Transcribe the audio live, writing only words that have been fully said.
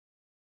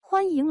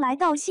欢迎来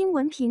到新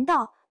闻频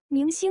道，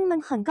明星们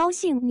很高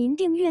兴您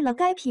订阅了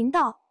该频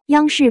道。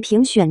央视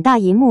评选大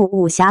银幕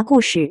武侠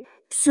故事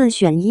4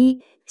选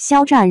1，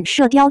肖战《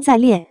射雕》再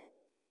练。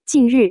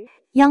近日，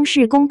央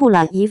视公布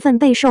了一份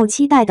备受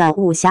期待的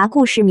武侠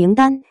故事名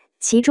单，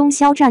其中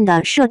肖战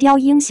的《射雕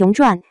英雄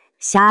传》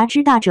侠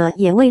之大者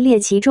也位列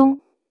其中。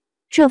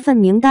这份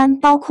名单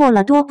包括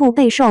了多部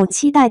备受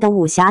期待的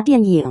武侠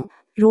电影，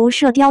如《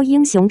射雕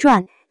英雄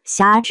传》、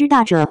侠之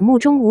大者、目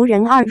中无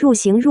人2、入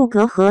刑入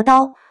阁和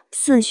刀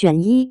4选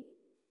1。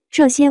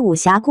这些武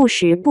侠故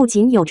事不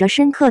仅有着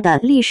深刻的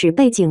历史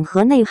背景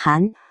和内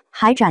涵，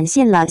还展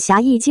现了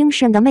侠义精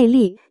神的魅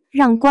力，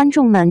让观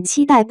众们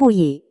期待不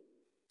已。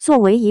作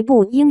为一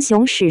部英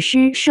雄史诗，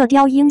《射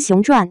雕英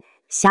雄传》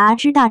侠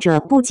之大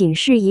者不仅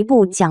是一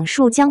部讲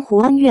述江湖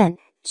恩怨、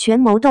权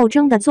谋斗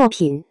争的作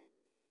品，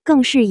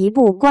更是一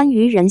部关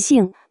于人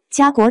性、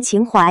家国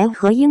情怀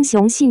和英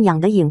雄信仰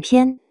的影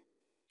片。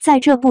在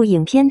这部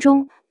影片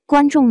中，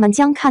观众们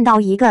将看到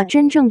一个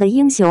真正的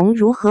英雄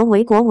如何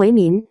为国为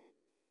民，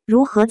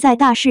如何在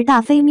大是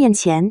大非面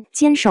前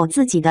坚守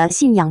自己的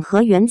信仰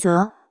和原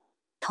则。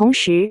同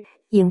时，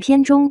影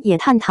片中也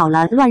探讨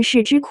了乱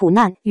世之苦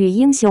难与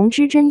英雄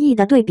之真义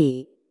的对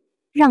比，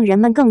让人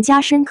们更加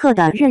深刻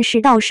地认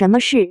识到什么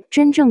是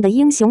真正的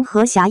英雄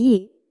和侠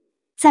义。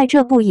在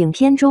这部影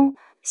片中，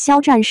肖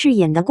战饰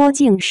演的郭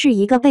靖是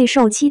一个备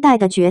受期待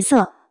的角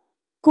色。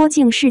郭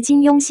靖是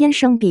金庸先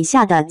生笔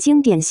下的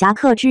经典侠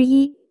客之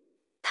一，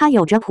他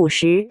有着朴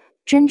实、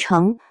真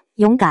诚、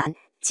勇敢、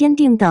坚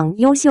定等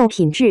优秀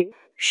品质，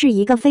是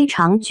一个非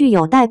常具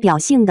有代表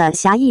性的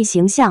侠义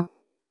形象。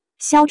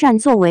肖战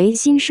作为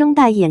新生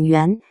代演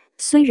员，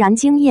虽然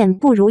经验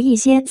不如一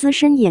些资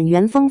深演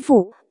员丰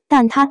富，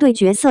但他对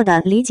角色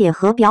的理解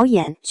和表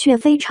演却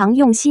非常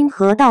用心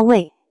和到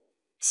位。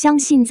相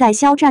信在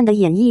肖战的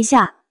演绎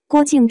下，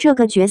郭靖这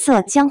个角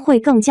色将会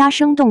更加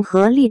生动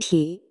和立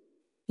体，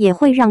也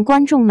会让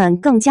观众们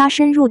更加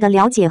深入地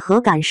了解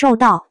和感受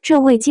到这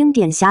位经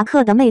典侠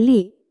客的魅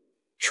力。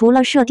除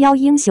了《射雕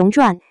英雄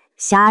传》、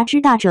侠之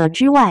大者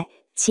之外，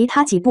其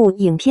他几部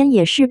影片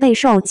也是备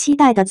受期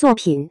待的作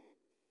品。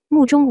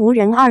目中无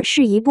人2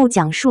是一部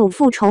讲述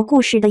复仇故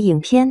事的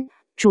影片，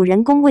主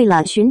人公为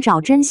了寻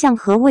找真相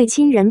和为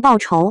亲人报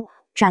仇，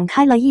展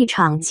开了一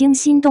场惊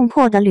心动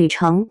魄的旅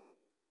程。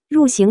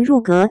入刑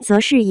入阁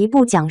则是一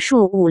部讲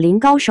述武林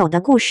高手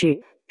的故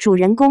事，主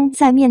人公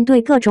在面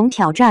对各种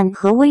挑战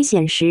和危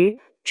险时，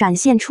展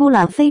现出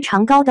了非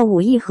常高的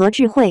武艺和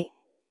智慧。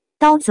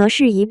刀则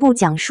是一部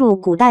讲述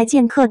古代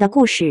剑客的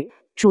故事，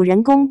主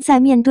人公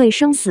在面对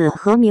生死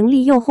和名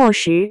利诱惑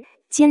时，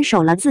坚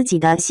守了自己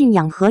的信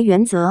仰和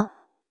原则。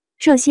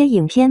这些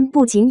影片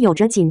不仅有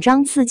着紧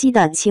张刺激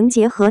的情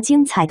节和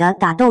精彩的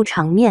打斗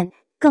场面，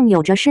更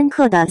有着深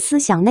刻的思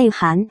想内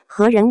涵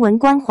和人文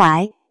关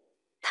怀。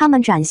他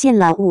们展现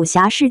了武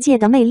侠世界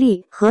的魅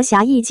力和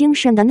侠义精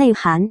神的内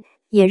涵，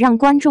也让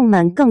观众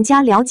们更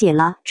加了解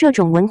了这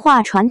种文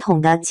化传统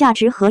的价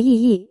值和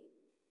意义。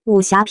武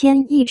侠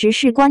片一直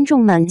是观众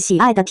们喜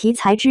爱的题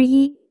材之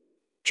一，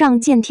仗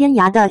剑天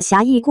涯的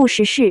侠义故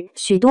事是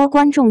许多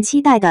观众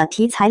期待的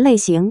题材类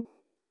型。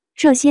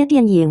这些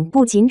电影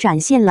不仅展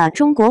现了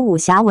中国武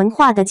侠文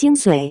化的精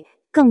髓，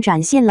更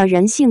展现了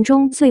人性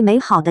中最美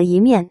好的一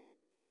面。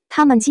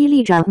他们激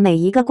励着每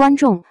一个观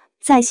众，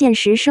在现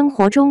实生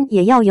活中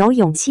也要有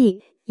勇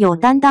气、有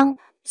担当，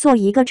做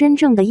一个真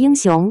正的英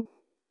雄。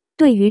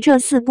对于这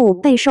4部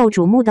备受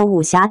瞩目的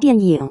武侠电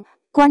影，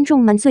观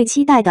众们最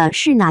期待的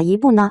是哪一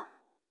部呢？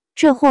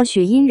这或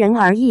许因人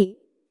而异，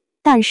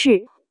但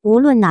是无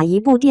论哪一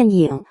部电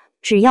影，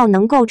只要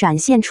能够展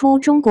现出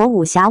中国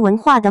武侠文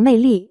化的魅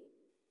力，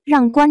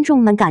让观众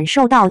们感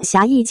受到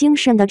侠义精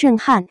神的震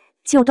撼，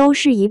就都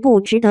是一部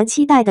值得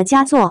期待的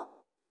佳作。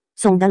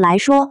总的来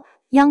说，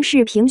央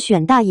视评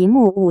选大银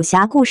幕武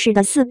侠故事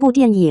的4部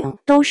电影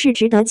都是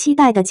值得期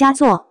待的佳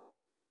作。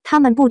他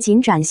们不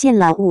仅展现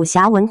了武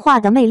侠文化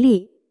的魅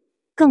力，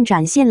更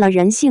展现了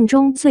人性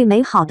中最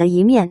美好的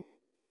一面。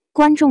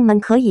观众们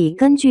可以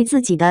根据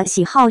自己的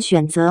喜好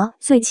选择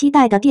最期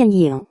待的电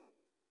影。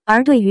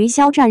而对于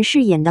肖战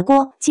饰演的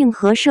郭靖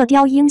和《射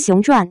雕英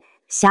雄传》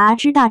侠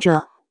之大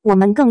者，我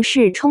们更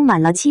是充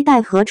满了期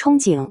待和憧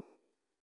憬。